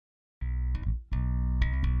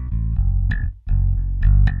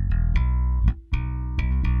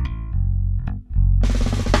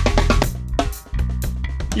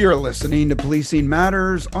You're listening to Policing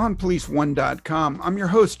Matters on policeone.com. I'm your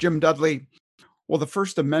host, Jim Dudley. Well, the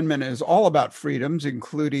First Amendment is all about freedoms,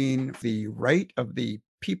 including the right of the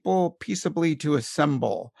people peaceably to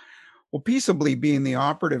assemble. Well, peaceably being the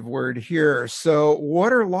operative word here. So,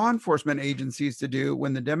 what are law enforcement agencies to do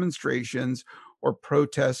when the demonstrations or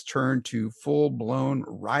protests turn to full-blown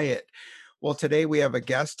riot? Well, today we have a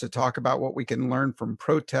guest to talk about what we can learn from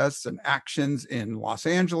protests and actions in Los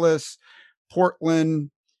Angeles, Portland,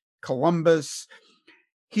 Columbus.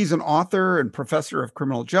 He's an author and professor of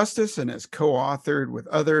criminal justice and has co-authored with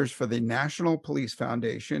others for the National Police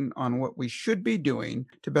Foundation on what we should be doing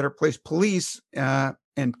to better place police and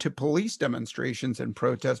to police demonstrations and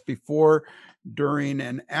protests before, during,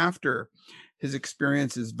 and after. His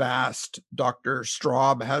experience is vast. Dr.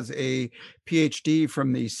 Straub has a PhD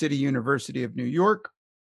from the City University of New York.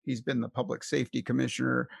 He's been the Public Safety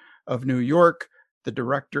Commissioner of New York, the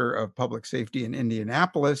Director of Public Safety in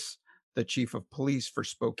Indianapolis, the Chief of Police for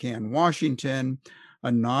Spokane, Washington,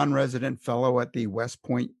 a non-resident fellow at the West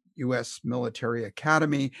Point U.S. Military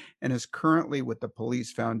Academy, and is currently with the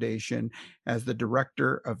Police Foundation as the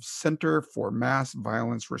Director of Center for Mass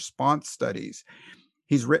Violence Response Studies.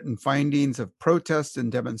 He's written findings of protests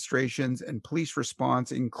and demonstrations and police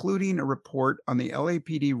response, including a report on the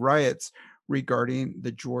LAPD riots regarding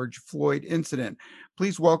the George Floyd incident.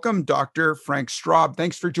 Please welcome Dr. Frank Straub.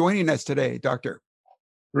 Thanks for joining us today, Doctor.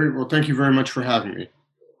 Great. Well, thank you very much for having me.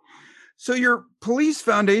 So your Police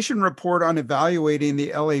Foundation report on evaluating the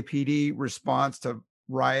LAPD response to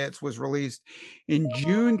riots was released in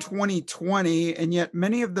June 2020, and yet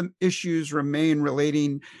many of the issues remain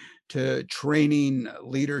relating to training,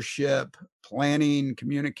 leadership, planning,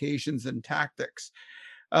 communications, and tactics.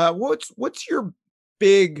 What's your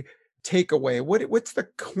big takeaway? What's the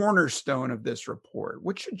cornerstone of this report?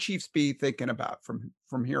 What should chiefs be thinking about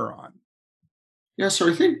from here on? Yeah, so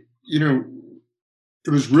I think, it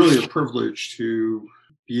was really a privilege to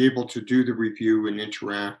be able to do the review and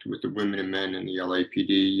interact with the women and men in the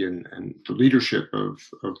LAPD and the leadership of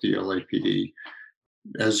the LAPD.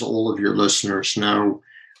 As all of your listeners know,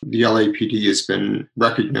 the LAPD has been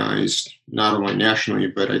recognized not only nationally,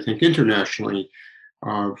 but I think internationally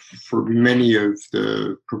for many of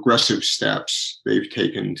the progressive steps they've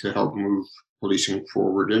taken to help move policing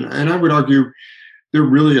forward. And I would argue they're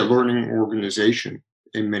really a learning organization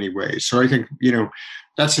in many ways. So I think,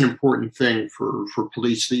 that's an important thing for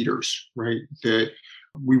police leaders, right? That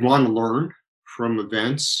we want to learn from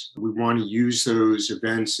events. We want to use those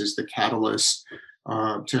events as the catalyst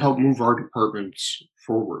to help move our departments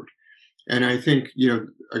forward. And I think,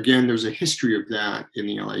 again, there's a history of that in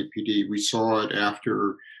the LAPD. We saw it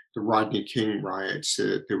after the Rodney King riots,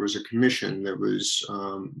 that there was a commission that was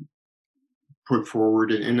put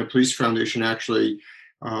forward, and the Police Foundation actually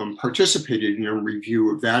participated in a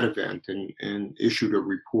review of that event and issued a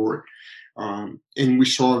report. And we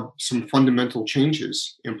saw some fundamental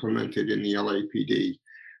changes implemented in the LAPD.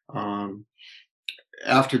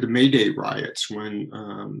 After the May Day riots, when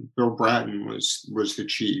Bill Bratton was the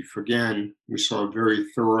chief, again, we saw a very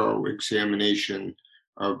thorough examination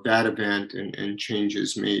of that event and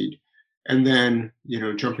changes made. And then,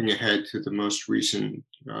 jumping ahead to the most recent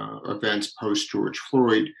events post George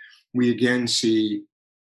Floyd, we again see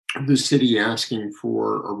the city asking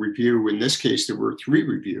for a review. In this case, there were 3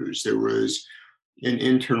 reviews. There was an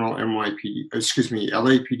internal LAPD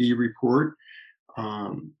report.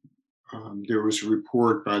 There was a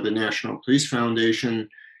report by the National Police Foundation,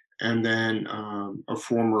 and then a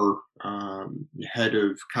former head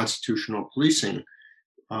of constitutional policing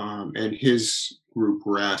and his group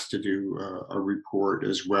were asked to do a report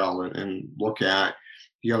as well and look at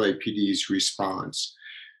the LAPD's response.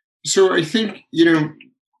 So I think,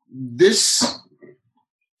 this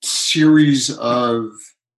series of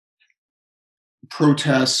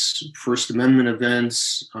protests, First Amendment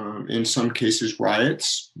events, in some cases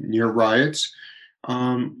near riots,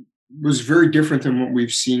 was very different than what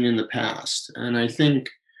we've seen in the past. And I think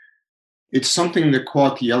it's something that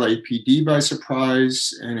caught the LAPD by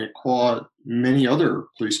surprise, and it caught many other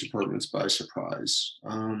police departments by surprise.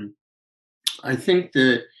 I think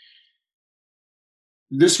that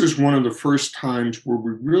this was one of the first times where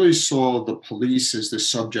we really saw the police as the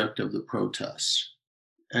subject of the protests.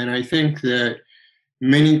 And I think that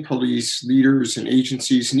many police leaders and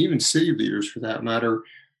agencies, and even city leaders for that matter,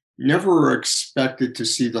 never were expected to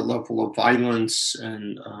see the level of violence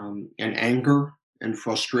and anger and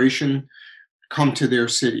frustration come to their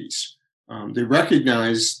cities. They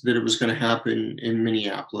recognized that it was going to happen in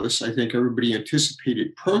Minneapolis. I think everybody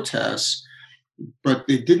anticipated protests, but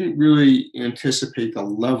they didn't really anticipate the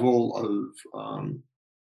level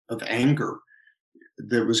of anger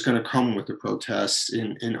that was going to come with the protests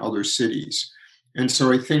in other cities. And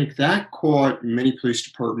so I think that caught many police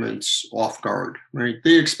departments off guard, right?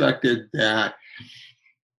 They expected that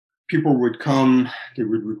people would come, they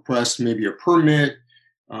would request maybe a permit.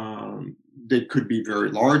 They could be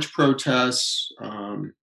very large protests.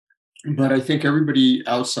 But I think everybody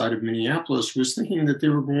outside of Minneapolis was thinking that they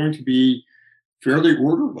were going to be fairly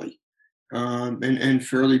orderly and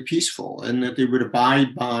fairly peaceful, and that they would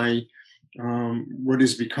abide by what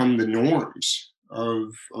has become the norms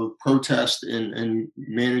of protest and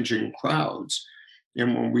managing crowds.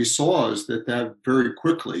 And what we saw is that very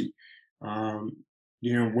quickly,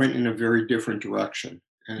 went in a very different direction.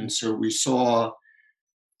 And so we saw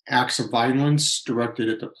acts of violence directed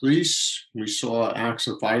at the police. We saw acts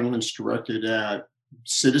of violence directed at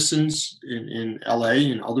citizens in LA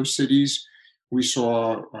and other cities. We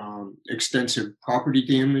saw extensive property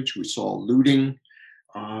damage. We saw looting.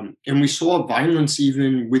 And we saw violence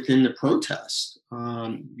even within the protests.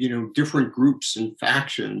 Different groups and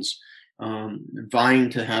factions vying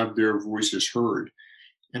to have their voices heard.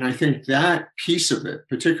 And I think that piece of it,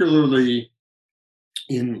 particularly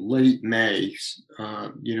in late May,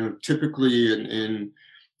 typically in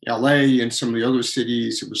LA and some of the other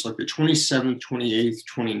cities, it was like the 27th, 28th,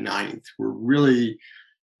 29th were really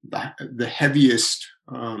the heaviest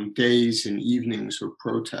days and evenings of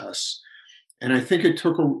protests. And I think it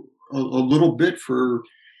took a little bit for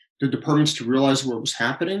the departments to realize what was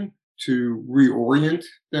happening, to reorient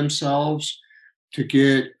themselves, to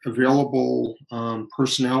get available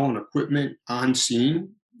personnel and equipment on scene.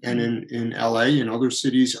 And in LA and other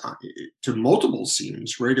cities, to multiple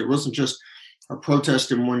scenes, right? It wasn't just a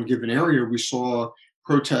protest in one given area. We saw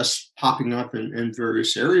protests popping up in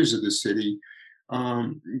various areas of the city,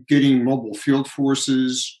 getting mobile field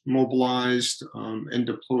forces mobilized and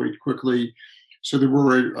deployed quickly. So there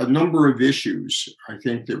were a number of issues, I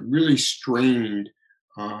think, that really strained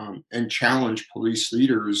and challenged police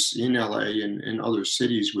leaders in LA and other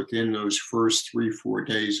cities within those first 3-4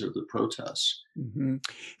 days of the protests. Mm-hmm.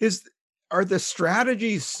 Are the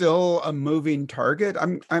strategies still a moving target?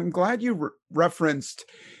 I'm glad you referenced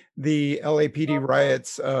the LAPD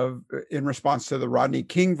riots in response to the Rodney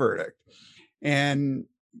King verdict. And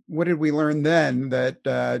what did we learn then? That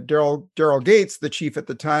Daryl Gates, the chief at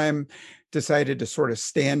the time, decided to sort of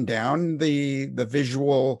stand down the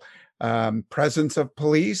visual presence of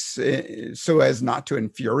police so as not to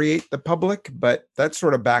infuriate the public. But that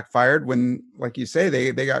sort of backfired when, like you say,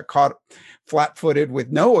 they got caught flat-footed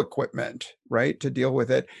with no equipment, right, to deal with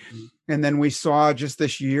it. Mm-hmm. And then we saw just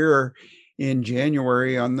this year in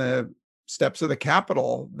January on the steps of the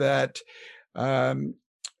Capitol that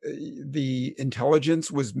the intelligence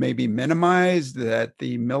was maybe minimized, that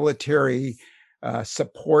the military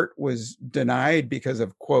support was denied because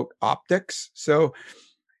of, quote, optics. So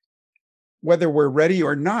whether we're ready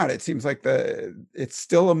or not, it seems like it's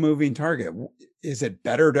still a moving target. Is it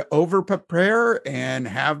better to over prepare and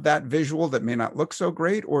have that visual that may not look so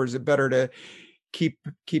great, or is it better to keep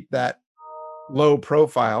that low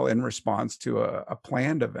profile in response to a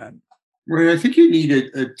planned event? Right. I think you need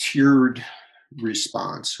a tiered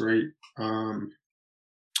response, right?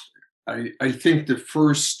 I think the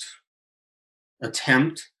first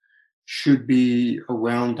attempt should be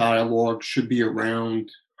around dialogue, should be around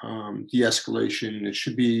de-escalation. It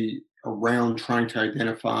should be around trying to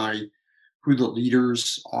identify who the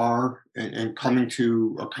leaders are and coming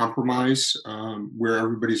to a compromise where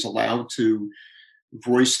everybody's allowed to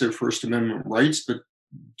voice their First Amendment rights, but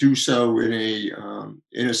do so in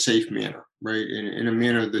a safe manner, right? In a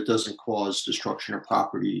manner that doesn't cause destruction of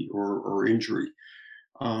property or injury.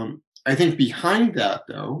 I think behind that,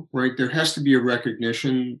 though, right, there has to be a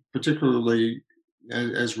recognition, particularly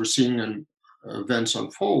as we're seeing events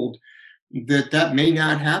unfold, that may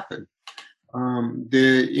not happen.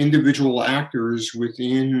 The individual actors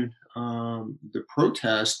within the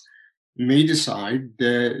protest may decide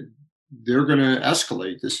that they're going to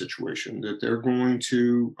escalate the situation, that they're going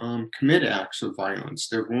to commit acts of violence,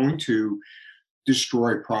 they're going to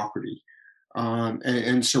destroy property.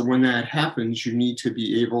 And so when that happens, you need to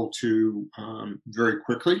be able to very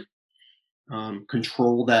quickly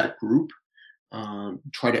control that group,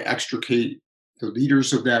 try to extricate the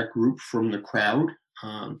leaders of that group from the crowd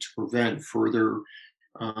to prevent further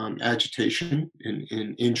agitation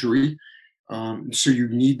and injury. So you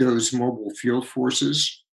need those mobile field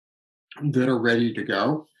forces that are ready to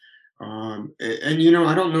go. And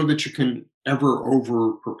I don't know that you can ever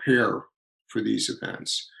over prepare for these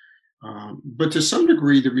events. But to some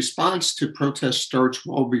degree, the response to protests starts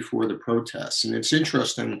well before the protests. And it's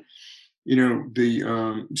interesting,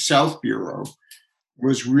 the South Bureau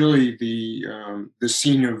was really the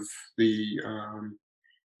scene of the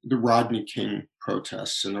Rodney King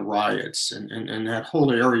protests and the riots, and that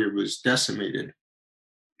whole area was decimated.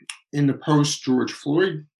 In the post George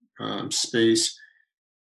Floyd space,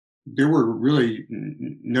 there were really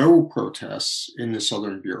no protests in the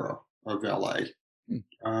Southern Bureau of LA.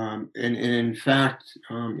 Mm. And in fact,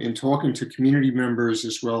 in talking to community members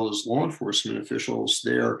as well as law enforcement officials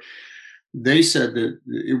there, they said that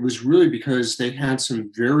it was really because they had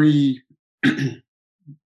some very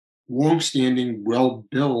long-standing,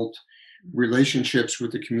 well-built relationships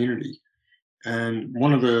with the community. And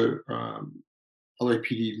one of the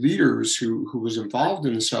LAPD leaders who was involved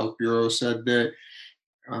in the South Bureau said that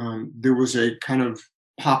there was a kind of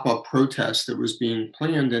pop-up protest that was being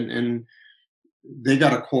planned, and they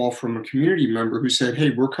got a call from a community member who said,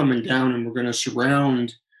 "Hey, we're coming down and we're going to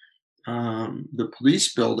surround the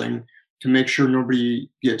police building to make sure nobody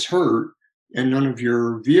gets hurt and none of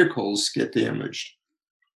your vehicles get damaged."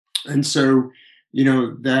 And so,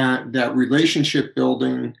 that relationship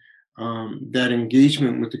building, that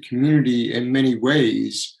engagement with the community in many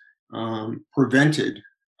ways prevented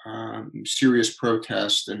serious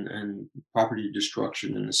protest and property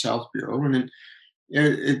destruction in the South Bureau, and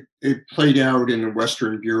it played out in the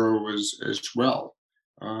Western Bureau as well.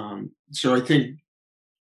 So I think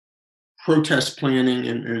protest planning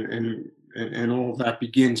and all of that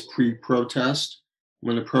begins pre-protest.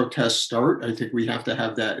 When the protests start, I think we have to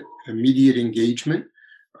have that immediate engagement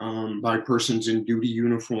by persons in duty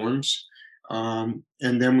uniforms. And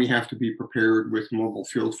then we have to be prepared with mobile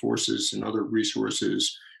field forces and other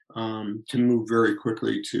resources to move very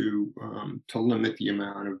quickly to limit the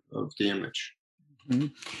amount of damage.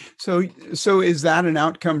 Mhm. So is that an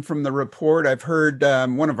outcome from the report? I've heard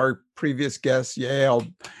one of our previous guests,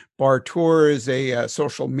 Yael Bartour, is a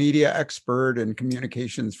social media expert and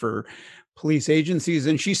communications for police agencies,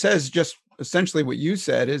 and she says just essentially what you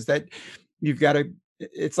said is that you've got to.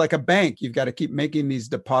 It's like a bank. You've got to keep making these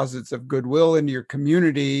deposits of goodwill into your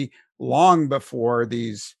community long before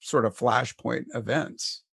these sort of flashpoint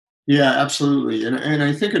events. Yeah, absolutely. And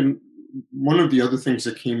I think one of the other things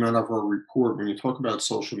that came out of our report when you talk about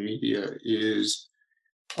social media is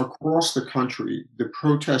across the country, the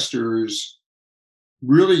protesters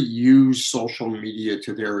really use social media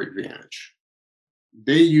to their advantage.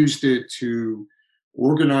 They used it to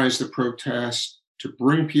organize the protest, to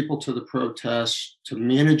bring people to the protest, to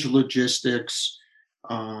manage logistics,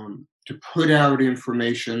 to put out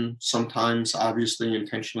information, sometimes obviously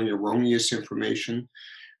intentionally erroneous information.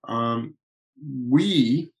 Um,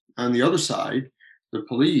 we, on the other side, the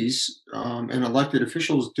police and elected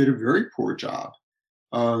officials did a very poor job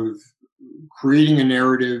of creating a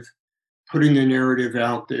narrative, putting the narrative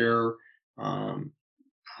out there, um,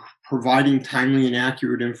 providing timely and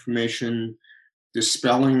accurate information,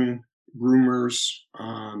 dispelling rumors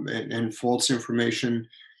and false information.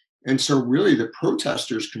 And so, really, the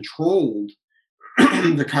protesters controlled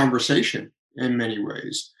the conversation in many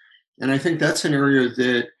ways. And I think that's an area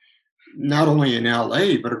that not only in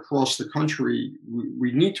LA, but across the country,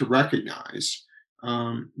 we need to recognize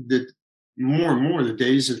that more and more the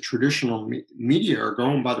days of traditional media are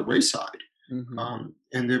going by the wayside. Mhm.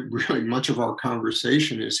 And that really much of our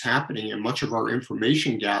conversation is happening and much of our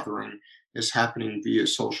information gathering is happening via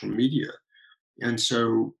social media. And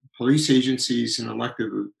so police agencies and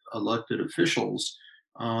elected officials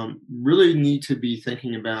really need to be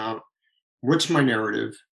thinking about what's my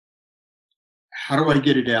narrative? How do I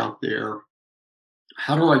get it out there?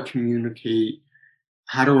 How do I communicate?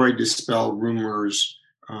 How do I dispel rumors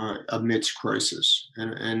amidst crisis?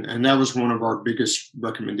 And that was one of our biggest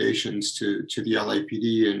recommendations to the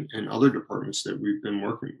LAPD and other departments that we've been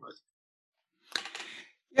working with.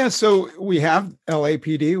 Yeah, so we have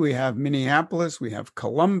LAPD, we have Minneapolis, we have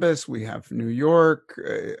Columbus, we have New York.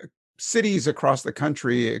 Cities across the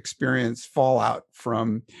country experience fallout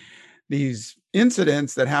from these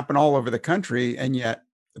incidents that happen all over the country, and yet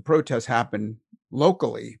the protests happen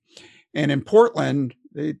locally. And in Portland,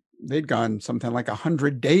 they'd gone something like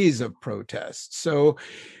 100 days of protests. So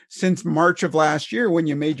since March of last year, when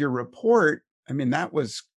you made your report, I mean, that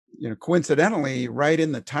was, coincidentally right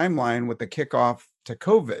in the timeline with the kickoff to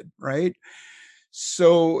COVID, right?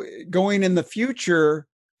 So going in the future,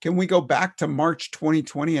 can we go back to March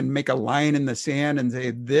 2020 and make a line in the sand and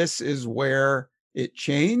say this is where it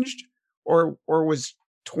changed? Or was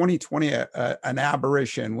 2020 an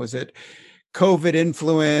aberration? Was it COVID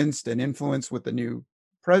influenced and influenced with the new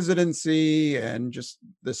presidency and just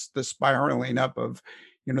the spiraling up of,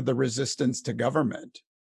 the resistance to government?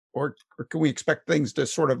 Or can we expect things to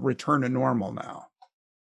sort of return to normal now?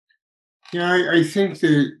 Yeah, I think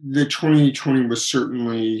that the 2020 was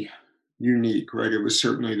certainly unique, right? It was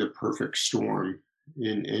certainly the perfect storm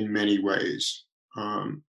in many ways.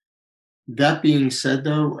 Um, that being said,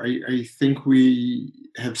 though, I think we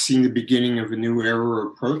have seen the beginning of a new era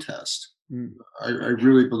of protest. Mm. I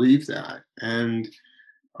really believe that, and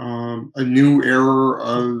a new era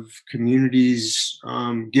of communities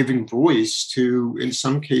giving voice to, in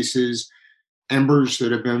some cases, embers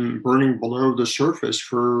that have been burning below the surface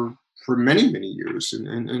for many years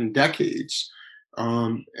and decades.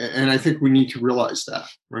 And I think we need to realize that,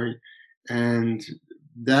 right? And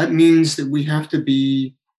that means that we have to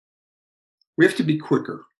be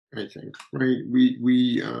quicker. I think, right?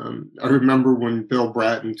 I remember when Bill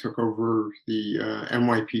Bratton took over the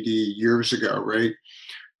NYPD years ago, right?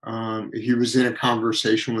 He was in a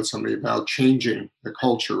conversation with somebody about changing the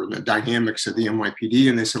culture and the dynamics of the NYPD,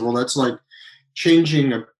 and they said, "Well, that's like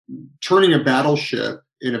turning a battleship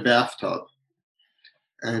in a bathtub,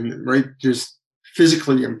 and right, just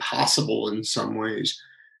physically impossible in some ways."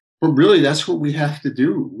 But really, that's what we have to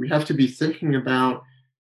do. We have to be thinking about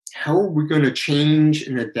how are we going to change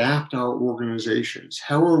and adapt our organizations?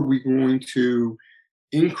 How are we going to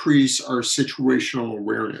increase our situational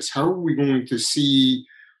awareness? How are we going to see,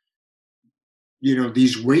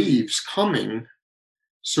 these waves coming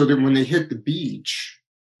so that when they hit the beach,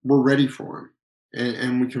 we're ready for them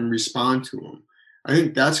and we can respond to them? I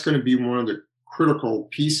think that's going to be one of the critical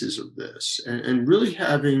pieces of this, and really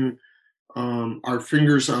having our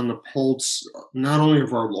fingers on the pulse, not only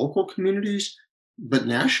of our local communities, but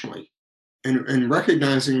nationally, and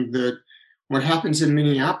recognizing that what happens in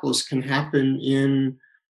Minneapolis can happen in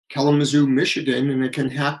Kalamazoo, Michigan, and it can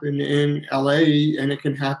happen in LA, and it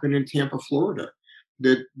can happen in Tampa, Florida.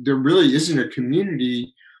 That there really isn't a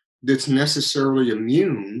community that's necessarily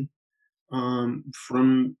immune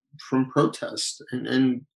from protest,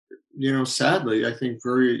 and sadly, I think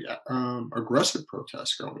very aggressive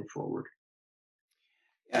protests going forward.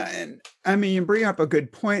 Yeah, and I mean, you bring up a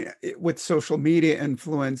good point with social media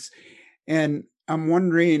influence, and I'm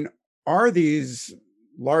wondering, are these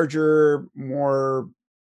larger, more,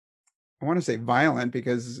 I want to say violent,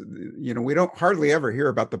 because we don't hardly ever hear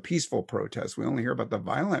about the peaceful protests. We only hear about the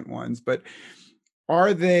violent ones, but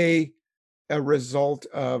are they a result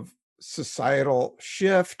of societal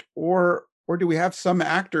shift, or do we have some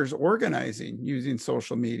actors organizing using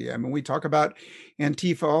social media? I mean, we talk about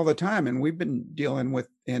Antifa all the time, and we've been dealing with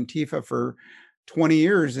Antifa for 20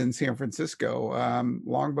 years in San Francisco,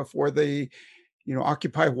 long before the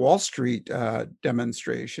Occupy Wall Street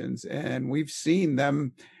demonstrations, and we've seen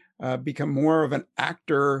them become more of an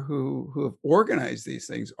actor who have organized these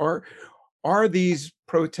things. Are these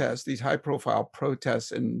protests, these high profile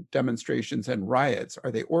protests and demonstrations and riots,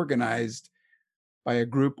 are they organized by a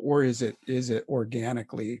group, or is it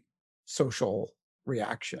organically social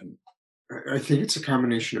reaction? I think it's a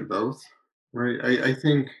combination of both, right? I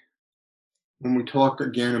think when we talk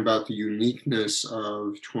again about the uniqueness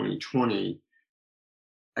of 2020,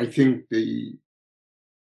 I think the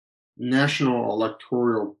national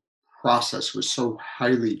electoral process was so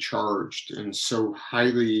highly charged and so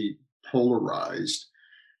highly polarized,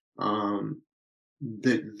 um,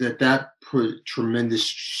 that put tremendous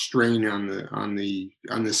strain on the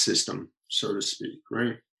system, so to speak,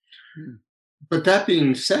 right? Hmm. But that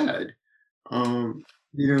being said, um,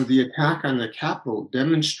 the attack on the Capitol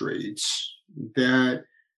demonstrates that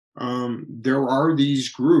there are these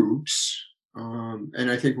groups,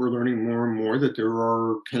 and I think we're learning more and more that there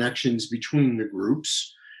are connections between the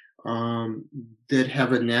groups um, that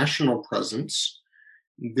have a national presence,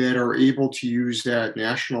 that are able to use that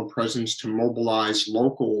national presence to mobilize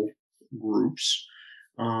local groups,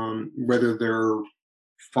 whether they're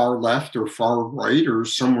far left or far right or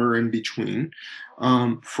somewhere in between,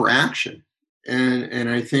 for action. And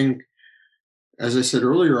I think, as I said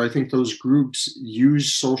earlier, I think those groups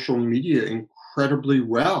use social media incredibly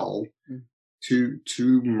well Mm.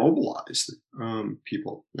 to mobilize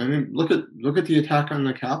people. I mean, look at the attack on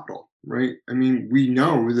the Capitol, right? I mean, we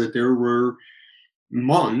know that there were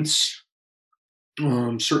months,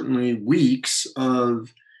 certainly weeks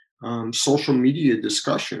of social media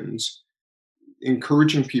discussions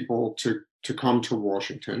encouraging people to come to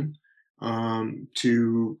Washington, in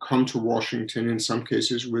some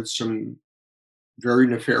cases with some very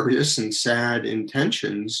nefarious and sad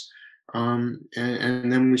intentions.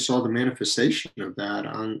 And then we saw the manifestation of that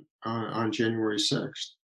on January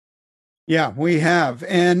 6th. Yeah, we have.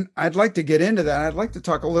 And I'd like to get into that. I'd like to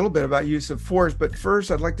talk a little bit about use of force, but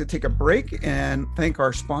first, I'd like to take a break and thank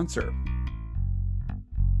our sponsor.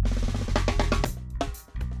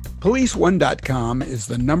 PoliceOne.com is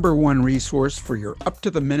the #1 resource for your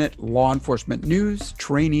up-to-the-minute law enforcement news,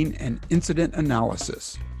 training, and incident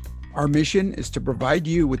analysis. Our mission is to provide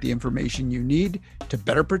you with the information you need to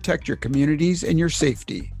better protect your communities and your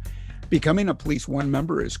safety. Becoming a Police One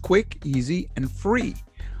member is quick, easy, and free.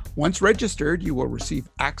 Once registered, you will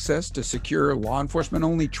receive access to secure law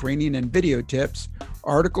enforcement-only training and video tips,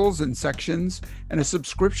 articles and sections, and a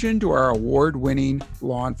subscription to our award-winning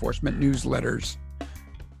law enforcement newsletters.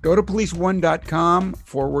 Go to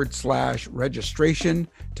policeone.com/registration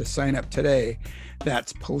to sign up today.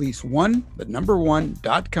 That's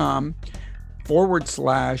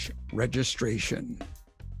policeone.com/registration.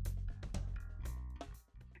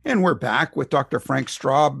 And we're back with Dr. Frank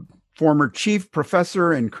Straub, former chief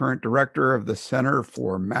professor and current director of the Center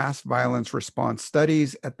for Mass Violence Response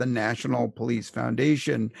Studies at the National Police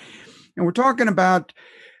Foundation. And we're talking about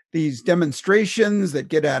these demonstrations that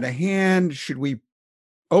get out of hand. Should we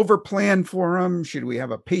overplan for them? Should we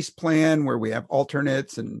have a pace plan where we have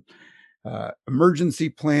alternates and emergency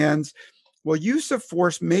plans? Well, use of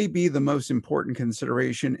force may be the most important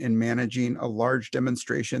consideration in managing a large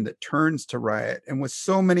demonstration that turns to riot. And with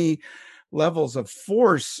so many levels of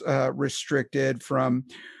force restricted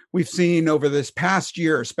we've seen over this past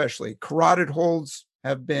year, especially carotid holds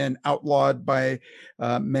have been outlawed by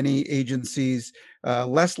many agencies,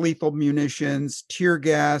 less lethal munitions, tear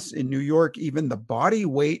gas in New York, even the body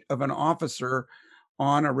weight of an officer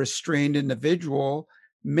on a restrained individual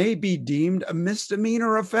may be deemed a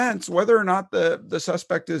misdemeanor offense, whether or not the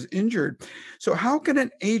suspect is injured. So how can an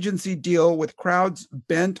agency deal with crowds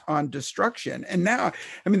bent on destruction? And now,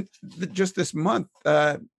 just this month,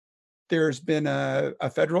 there's been a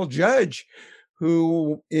federal judge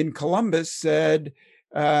who in Columbus said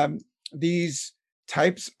these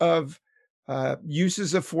types of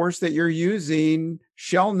uses of force that you're using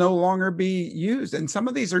shall no longer be used. And some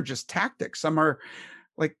of these are just tactics. Some are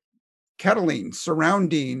like kettling,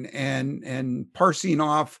 surrounding, and parsing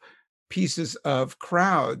off pieces of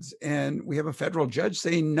crowds. And we have a federal judge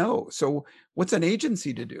saying no. So what's an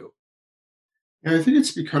agency to do? And I think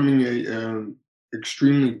it's becoming a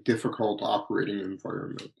extremely difficult operating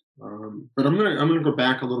environment. But I'm gonna go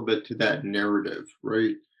back a little bit to that narrative,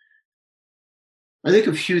 right? I think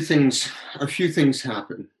a few things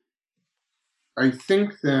happen. I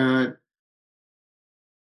think that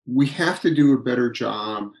we have to do a better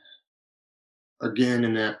job again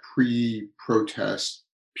in that pre-protest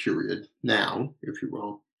period now, if you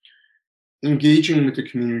will, engaging with the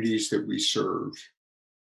communities that we serve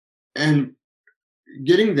and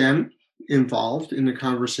getting them involved in the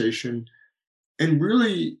conversation and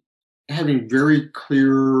really having very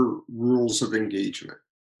clear rules of engagement,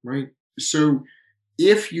 right? So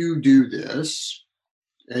if you do this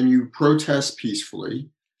and you protest peacefully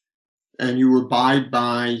and you abide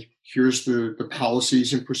by here's the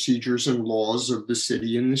policies and procedures and laws of the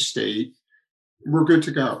city and the state, we're good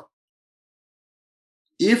to go.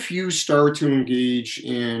 If you start to engage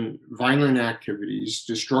in violent activities,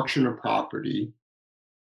 destruction of property,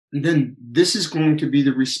 then this is going to be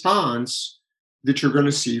the response that you're going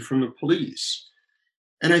to see from the police.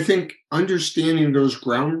 And I think understanding those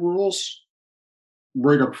ground rules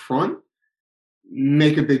right up front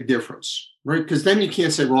make a big difference, right? Because then you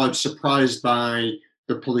can't say, well, I'm surprised by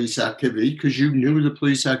the police activity, because you knew the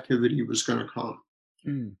police activity was going to come.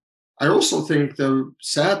 Mm. I also think, though,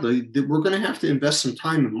 sadly, that we're going to have to invest some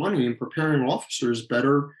time and money in preparing officers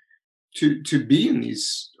better to be in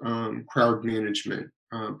these crowd management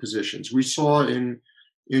positions. We saw in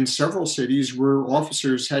several cities where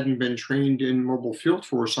officers hadn't been trained in mobile field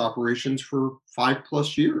force operations for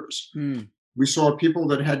 5+ years. Mm. We saw people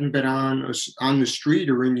that hadn't been on the street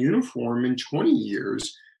or in uniform in 20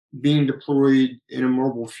 years being deployed in a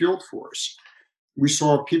mobile field force. We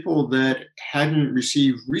saw people that hadn't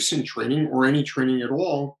received recent training or any training at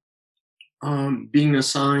all being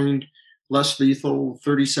assigned less lethal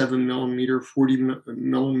 37 millimeter, 40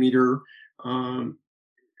 millimeter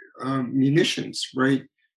munitions, right?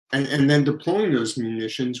 And then deploying those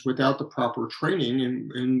munitions without the proper training.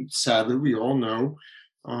 And sadly, we all know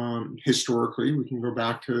historically, we can go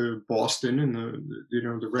back to Boston and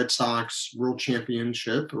the Red Sox World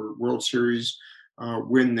Championship or World Series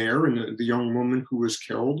win there, and the young woman who was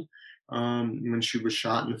killed when she was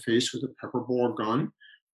shot in the face with a pepper ball gun,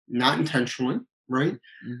 not intentionally, right?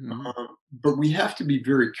 Mm-hmm. But we have to be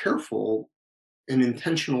very careful and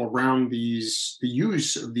intentional around the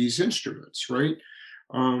use of these instruments, right?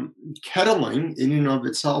 Kettling in and of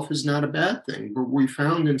itself is not a bad thing, but what we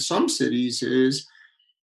found in some cities is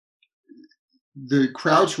the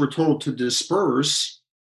crowds were told to disperse,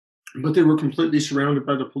 but they were completely surrounded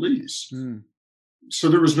by the police. Mm. So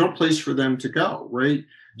there was no place for them to go, right?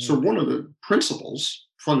 So Mm. one of the principles,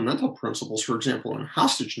 fundamental principles, for example, in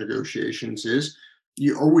hostage negotiations is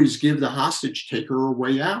you always give the hostage taker a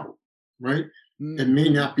way out, right? It Mm. may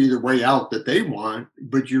not be the way out that they want,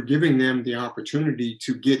 but you're giving them the opportunity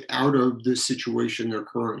to get out of the situation they're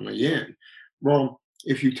currently in. Well,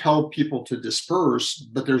 if you tell people to disperse,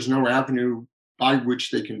 but there's no avenue by which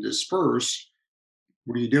they can disperse,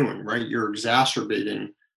 what are you doing, right? You're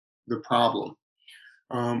exacerbating the problem.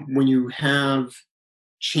 When you have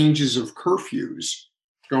changes of curfews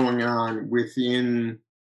going on within,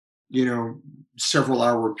 you know, several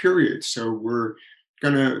hour periods. So we're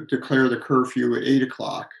going to declare the curfew at 8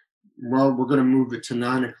 o'clock. Well, we're going to move it to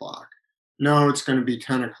 9 o'clock. No, it's going to be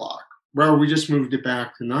 10 o'clock. Well, we just moved it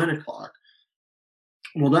back to 9 o'clock.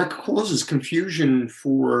 Well, that causes confusion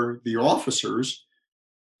for the officers,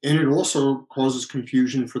 and it also causes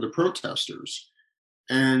confusion for the protesters.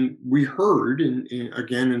 And we heard,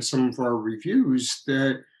 again, in some of our reviews,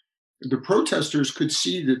 that the protesters could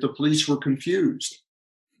see that the police were confused.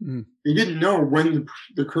 Mm. They didn't know when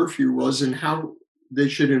the curfew was and how they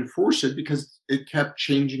should enforce it because it kept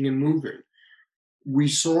changing and moving. We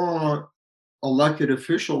saw elected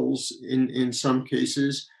officials in some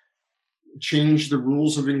cases change the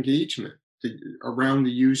rules of engagement around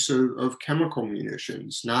the use of chemical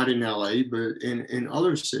munitions, not in LA, but in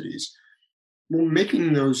other cities. Well,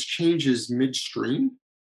 making those changes midstream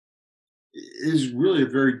is really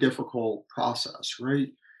a very difficult process,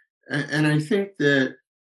 right? And I think that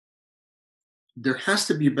there has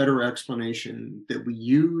to be a better explanation that we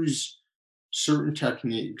use certain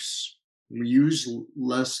techniques, we use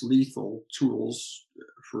less lethal tools,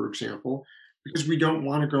 for example, because we don't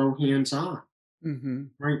want to go hands on, Hmm.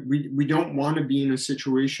 right? We don't want to be in a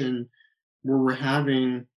situation where we're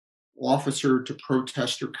having officer to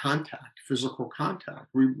protester contact, physical contact.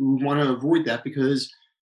 We want to avoid that because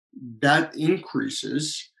that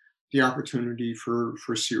increases the opportunity for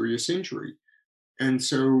serious injury. And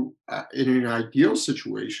so, in an ideal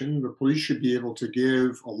situation, the police should be able to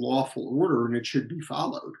give a lawful order and it should be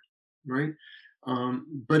followed, right?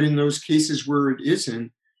 But in those cases where it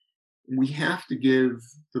isn't, we have to give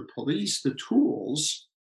the police the tools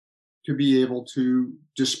to be able to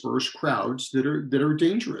disperse crowds that are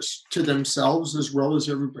dangerous to themselves as well as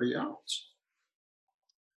everybody else.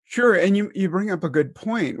 Sure, and you bring up a good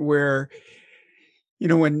point where,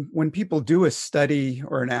 when people do a study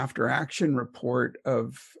or an after action report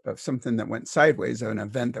of something that went sideways, an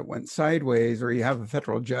event that went sideways, or you have a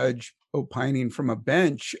federal judge opining from a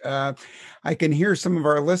bench, I can hear some of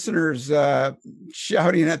our listeners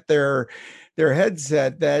shouting at their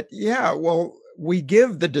headset that, yeah, well, we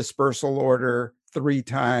give the dispersal order 3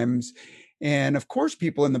 times. And of course,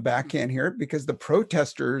 people in the back can't hear it because the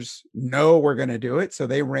protesters know we're going to do it. So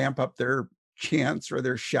they ramp up their chants or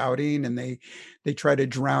they're shouting and they try to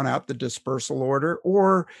drown out the dispersal order.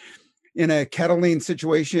 Or in a kettling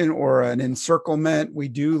situation or an encirclement, we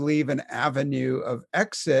do leave an avenue of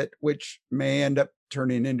exit, which may end up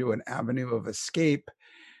turning into an avenue of escape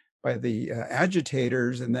by the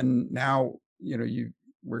agitators. And then now,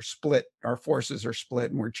 we're split, our forces are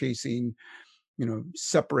split, and we're chasing,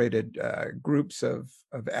 separated groups of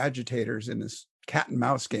agitators in this cat and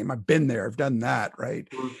mouse game. I've been there, I've done that, right?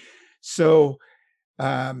 Sure. So,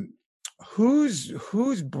 um, who's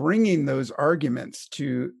bringing those arguments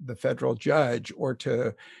to the federal judge or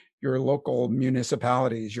to your local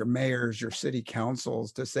municipalities, your mayors, your city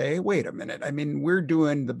councils to say, "Hey, wait a minute. I mean, we're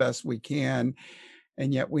doing the best we can,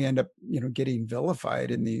 and yet we end up, getting vilified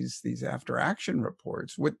in these after action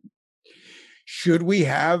reports." What should we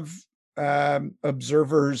have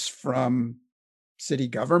observers from city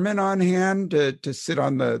government on hand to sit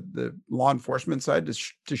on the law enforcement side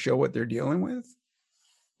to show what they're dealing with?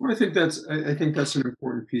 Well, I think that's an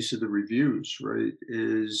important piece of the reviews, right?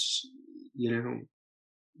 Is you know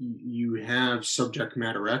you have subject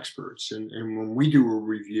matter experts, and when we do a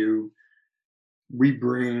review, we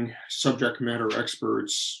bring subject matter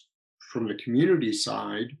experts from the community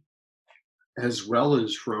side as well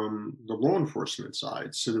as from the law enforcement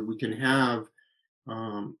side, so that we can have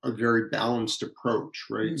a very balanced approach,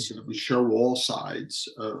 right? Mm. So that we show all sides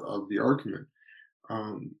of the argument.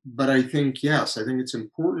 But I think, yes, I think it's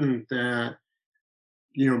important that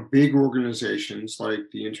big organizations like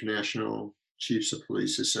the International Chiefs of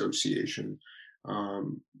Police Association,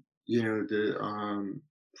 um, the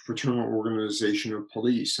Fraternal Organization of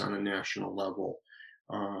Police on a national level,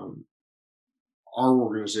 um, our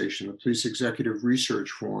organization, the Police Executive Research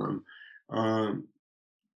Forum, um,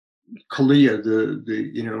 CALIA, the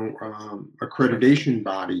accreditation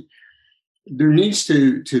body. There needs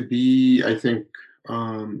to be, I think,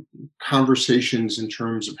 um, conversations in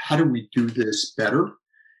terms of how do we do this better?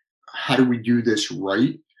 How do we do this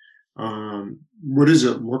right? What does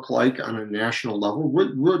it look like on a national level? What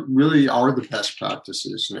really are the best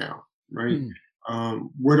practices now, right? Mm.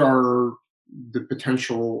 What are the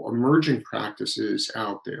potential emerging practices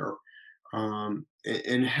out there?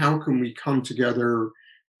 And how can we come together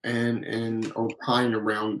and opine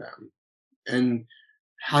around them? And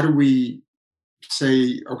how do we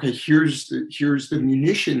say, okay, here's the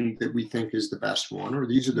munition that we think is the best one, or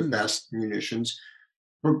these are the Mm. best munitions,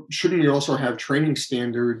 but shouldn't we also have training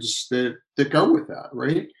standards that go with that,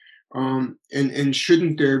 right? And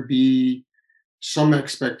shouldn't there be some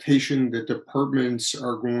expectation that departments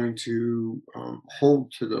are going to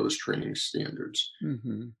hold to those training standards?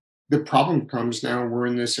 Mhm. The problem comes now we're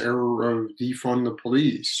in this era of defund the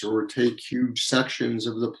police or take huge sections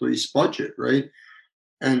of the police budget, right?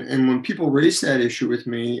 And when people raise that issue with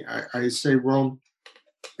me, I say, well,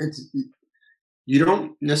 it's you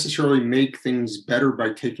don't necessarily make things better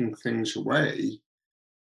by taking things away.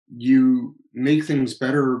 You make things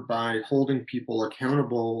better by holding people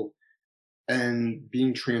accountable and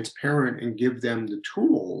being transparent and give them the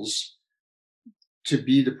tools to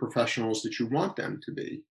be the professionals that you want them to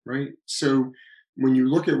be, right? So when you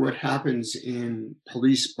look at what happens in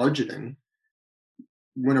police budgeting,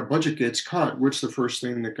 when a budget gets cut, what's the first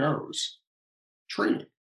thing that goes? Training,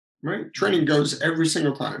 right? Training goes every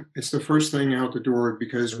single time. It's the first thing out the door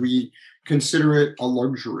because we consider it a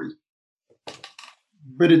luxury.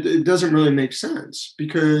 But it doesn't really make sense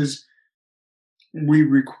because we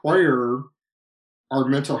require our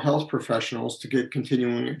mental health professionals to get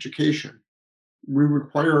continuing education. We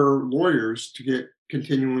require lawyers to get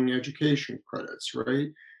continuing education credits, right?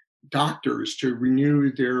 Doctors to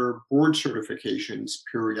renew their board certifications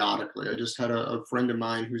periodically. I just had a friend of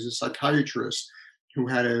mine who's a psychiatrist who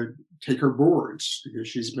had to take her boards because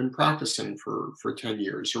she's been practicing for 10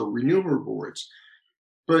 years or renew her boards.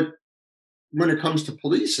 But when it comes to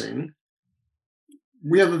policing,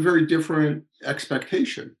 we have a very different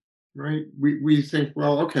expectation, right? We think,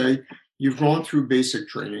 well, okay, you've gone through basic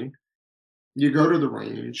training, you go to the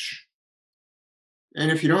range, and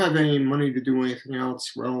if you don't have any money to do anything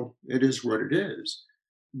else, well, it is what it is.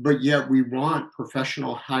 But yet we want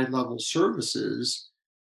professional high level services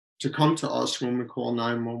to come to us when we call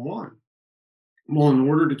 911. Well, in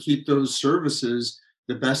order to keep those services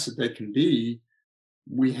the best that they can be,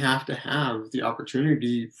 we have to have the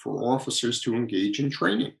opportunity for officers to engage in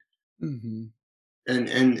training Mhm.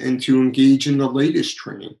 and to engage in the latest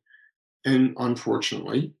training. And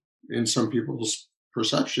unfortunately, in some people's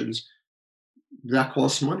perceptions, that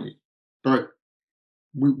costs money. But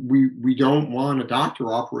we don't want a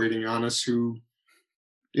doctor operating on us who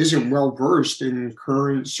isn't well versed in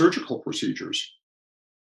current surgical procedures.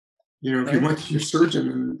 You know, if you Right. went to your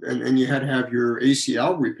surgeon and you had to have your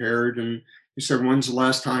ACL repaired and you said, when's the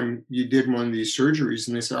last time you did one of these surgeries?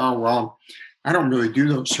 And they said, oh, well, I don't really do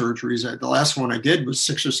those surgeries. The last one I did was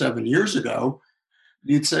 6 or 7 years ago.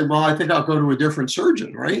 You'd say, well, I think I'll go to a different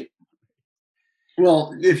surgeon, right?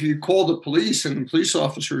 Well, if you call the police and the police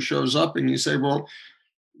officer shows up and you say, well,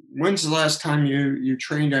 when's the last time you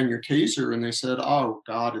trained on your taser? And they said, oh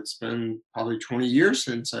God, it's been probably 20 years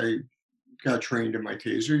since I got trained in my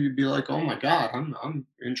taser. You'd be like, oh my God, I'm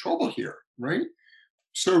in trouble here, right?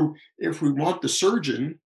 So if we want the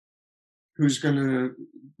surgeon who's going to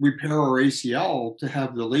repair our ACL to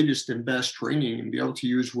have the latest and best training and be able to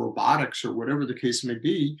use robotics or whatever the case may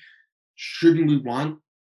be, shouldn't we want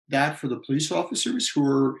that for the police officers who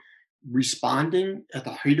are responding at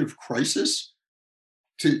the height of crisis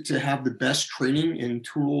to have the best training and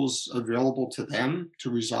tools available to them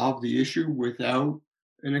to resolve the issue without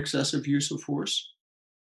an excessive use of force?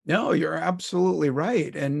 No, you're absolutely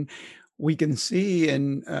right, and we can see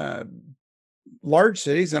in, large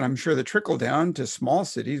cities, and I'm sure the trickle down to small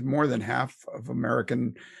cities, more than half of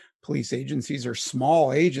American police agencies are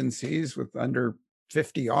small agencies with under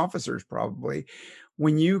 50 officers probably.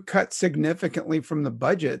 When you cut significantly from the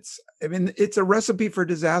budgets, I mean, it's a recipe for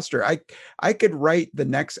disaster. I could write the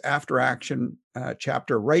next after action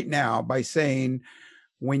chapter right now by saying,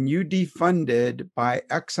 when you defunded by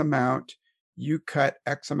X amount, you cut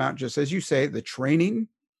X amount, just as you say, the training,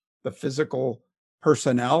 the physical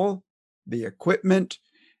personnel, the equipment.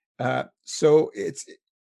 So it's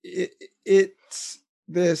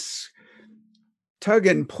this tug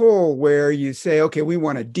and pull where you say, okay, we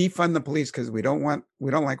want to defund the police because we don't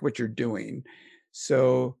like what you're doing.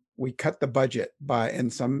 So we cut the budget by,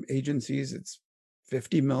 in some agencies, it's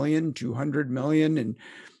 50 million, 200 million. And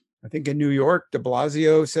I think in New York, de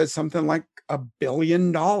Blasio says something like $1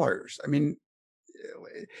 billion. I mean,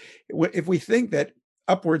 if we think that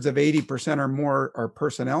upwards of 80% or more are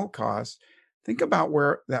personnel costs, think about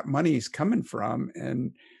where that money is coming from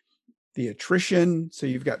and the attrition. So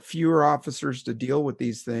you've got fewer officers to deal with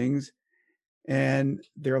these things. And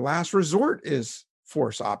their last resort is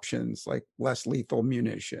force options like less lethal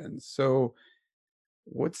munitions. So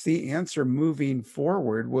what's the answer moving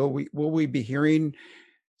forward? Will we be hearing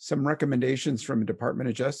some recommendations from the Department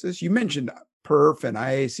of Justice? You mentioned PERF and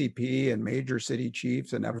IACP and major city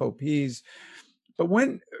chiefs and FOPs, but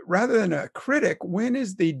when, rather than a critic, when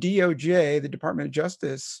is the DOJ, the Department of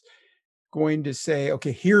Justice, going to say,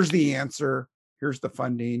 okay, here's the answer, here's the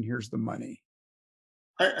funding, here's the money?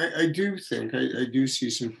 I do think I do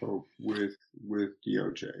see some hope with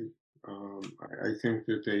DOJ. I think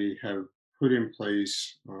that they have put in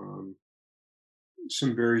place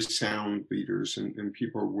some very sound leaders and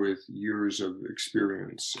people with years of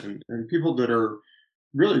experience and people that are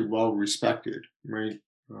really well respected, right?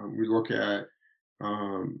 We look at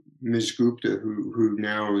Ms. Gupta, who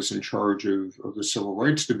now is in charge of the Civil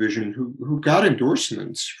Rights Division, who got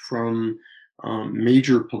endorsements from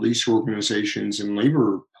major police organizations and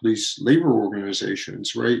labor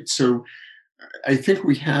organizations, right? So I think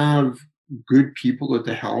we have good people at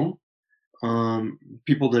the helm,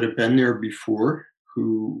 people that have been there before,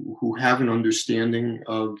 who have an understanding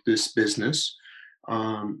of this business.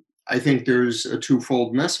 I think there's a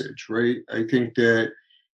twofold message, right? I think that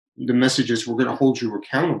the message is we're going to hold you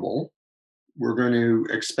accountable. We're going to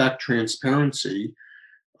expect transparency.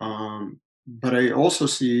 But I also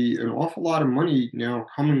see an awful lot of money now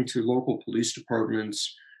coming to local police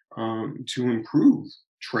departments to improve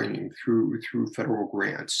training through federal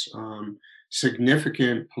grants,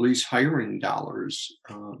 significant police hiring dollars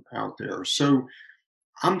out there. So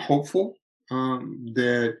I'm hopeful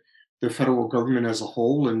that the federal government as a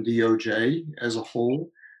whole and DOJ as a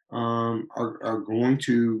whole are going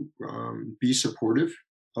to be supportive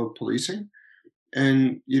of policing.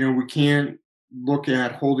 And, we can't look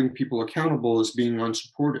at holding people accountable as being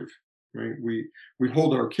unsupportive, right? We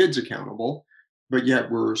hold our kids accountable, but yet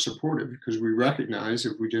we're supportive because we recognize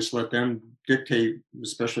if we just let them dictate,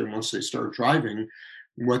 especially once they start driving,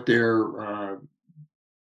 what their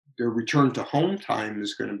return to home time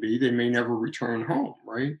is going to be, they may never return home,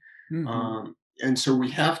 right? Mhm. And so we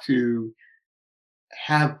have to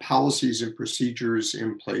have policies and procedures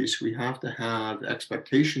in place. We have to have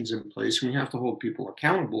expectations in place. And we have to hold people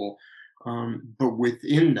accountable. But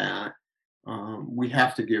within that, we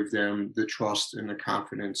have to give them the trust and the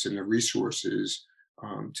confidence and the resources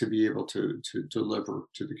to be able to deliver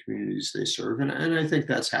to the communities they serve. And I think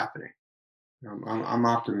that's happening. I'm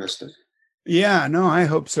optimistic. Yeah, no, I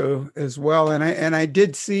hope so as well. And I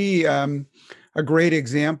did see a great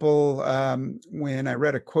example when I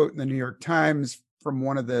read a quote in the New York Times from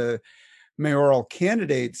one of the mayoral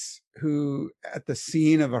candidates who, at the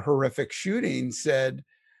scene of a horrific shooting, said,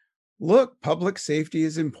 "Look, public safety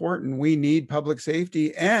is important. We need public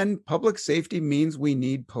safety, and public safety means we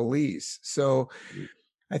need police." So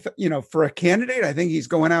I thought, for a candidate, I think he's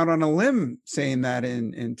going out on a limb saying that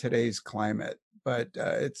in today's climate. But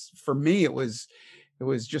it's for me, it was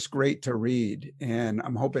just great to read, and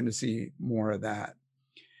I'm hoping to see more of that.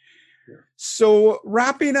 Yeah. So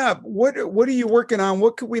wrapping up, what are you working on?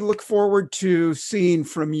 What could we look forward to seeing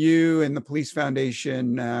from you and the Police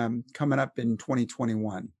Foundation coming up in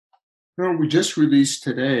 2021? No, we just released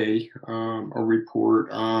today a report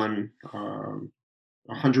on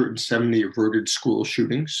 170 averted school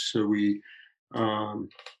shootings. So we um,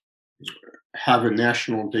 have a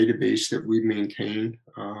national database that we maintain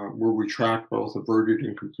where we track both averted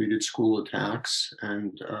and completed school attacks.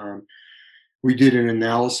 And we did an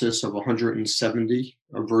analysis of 170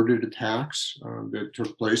 averted attacks that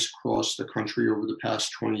took place across the country over the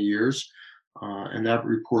past 20 years. And that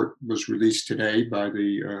report was released today by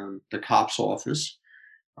the COPS office.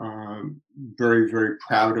 Very, very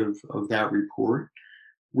proud of that report.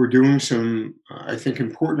 We're doing some, I think,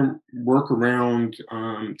 important work around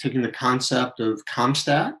taking the concept of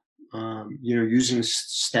CompStat, using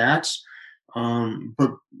stats,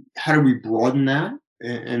 but how do we broaden that?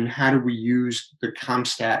 And how do we use the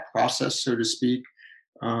CompStat process, so to speak,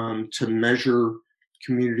 to measure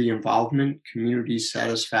community involvement, community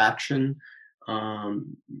satisfaction?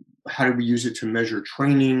 How do we use it to measure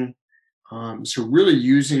training? So really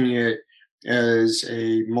using it as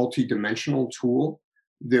a multidimensional tool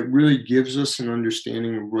that really gives us an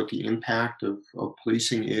understanding of what the impact of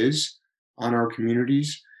policing is on our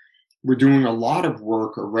communities. We're doing a lot of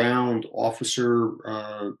work around officer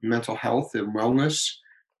mental health and wellness.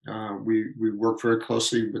 We work very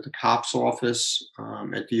closely with the COPS office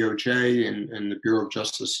at DOJ and the Bureau of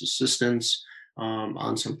Justice Assistance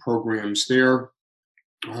on some programs there.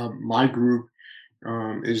 My group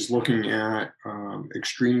is looking at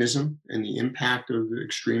extremism and the impact of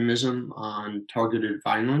extremism on targeted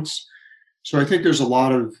violence. So I think there's a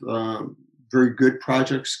lot of very good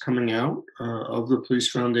projects coming out of the Police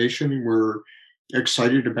Foundation. We're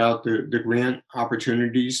excited about the grant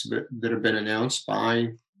opportunities that have been announced by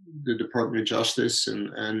the Department of Justice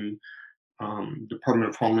and Department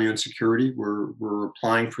of Homeland Security. We're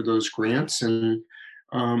applying for those grants and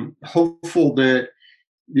hopeful that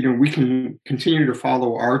we can continue to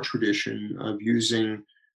follow our tradition of using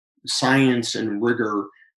science and rigor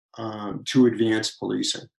to advance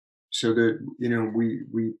policing. So that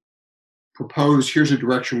we propose here's a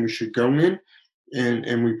direction we should go in,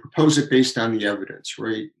 and we propose it based on the evidence,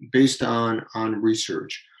 right? Based on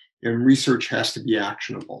research, and research has to be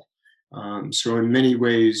actionable. So in many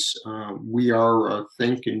ways, we are a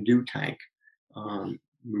think and do tank.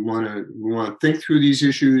 We want to think through these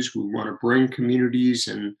issues. We want to bring communities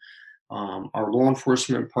and our law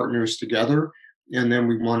enforcement partners together, and then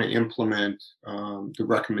we want to implement the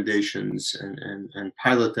recommendations and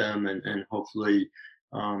pilot them and hopefully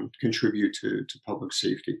contribute to public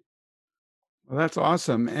safety. Well, that's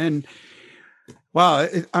awesome. And wow,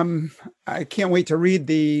 I can't wait to read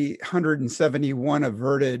the 171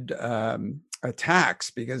 averted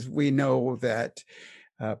attacks, because we know that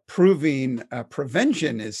proving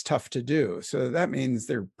prevention is tough to do. So that means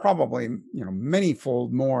there are probably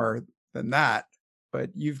manyfold more than that. But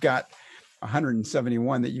you've got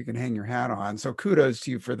 171 that you can hang your hat on. So kudos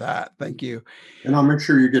to you for that. Thank you. And I'll make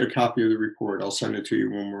sure you get a copy of the report. I'll send it to you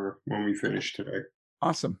when we finish today.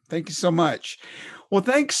 Awesome. Thank you so much. Well,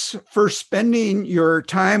 thanks for spending your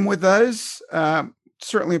time with us.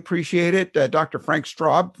 Certainly appreciate it. Dr. Frank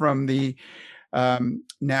Straub from the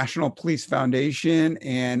National Police Foundation,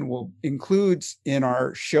 and we'll include in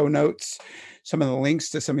our show notes some of the links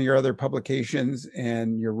to some of your other publications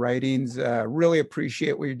and your writings. Really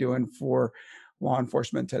appreciate what you're doing for law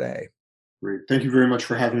enforcement today. Great. Thank you very much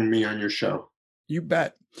for having me on your show. You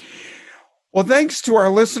bet. Well, thanks to our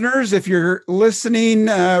listeners. If you're listening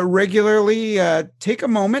regularly, take a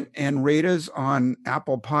moment and rate us on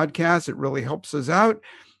Apple Podcasts. It really helps us out.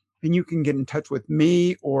 And you can get in touch with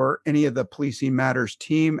me or any of the Policing Matters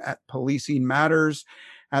team at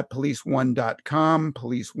policingmatters@policeone.com,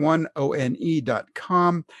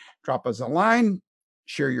 policeone.com. Drop us a line,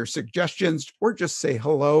 share your suggestions, or just say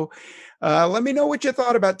hello. Let me know what you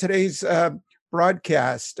thought about today's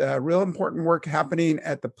broadcast. Real important work happening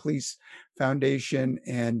at the Police Foundation,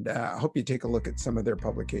 and I hope you take a look at some of their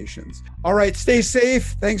publications. All right, stay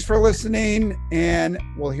safe. Thanks for listening, and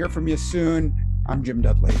we'll hear from you soon. I'm Jim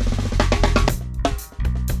Dudley.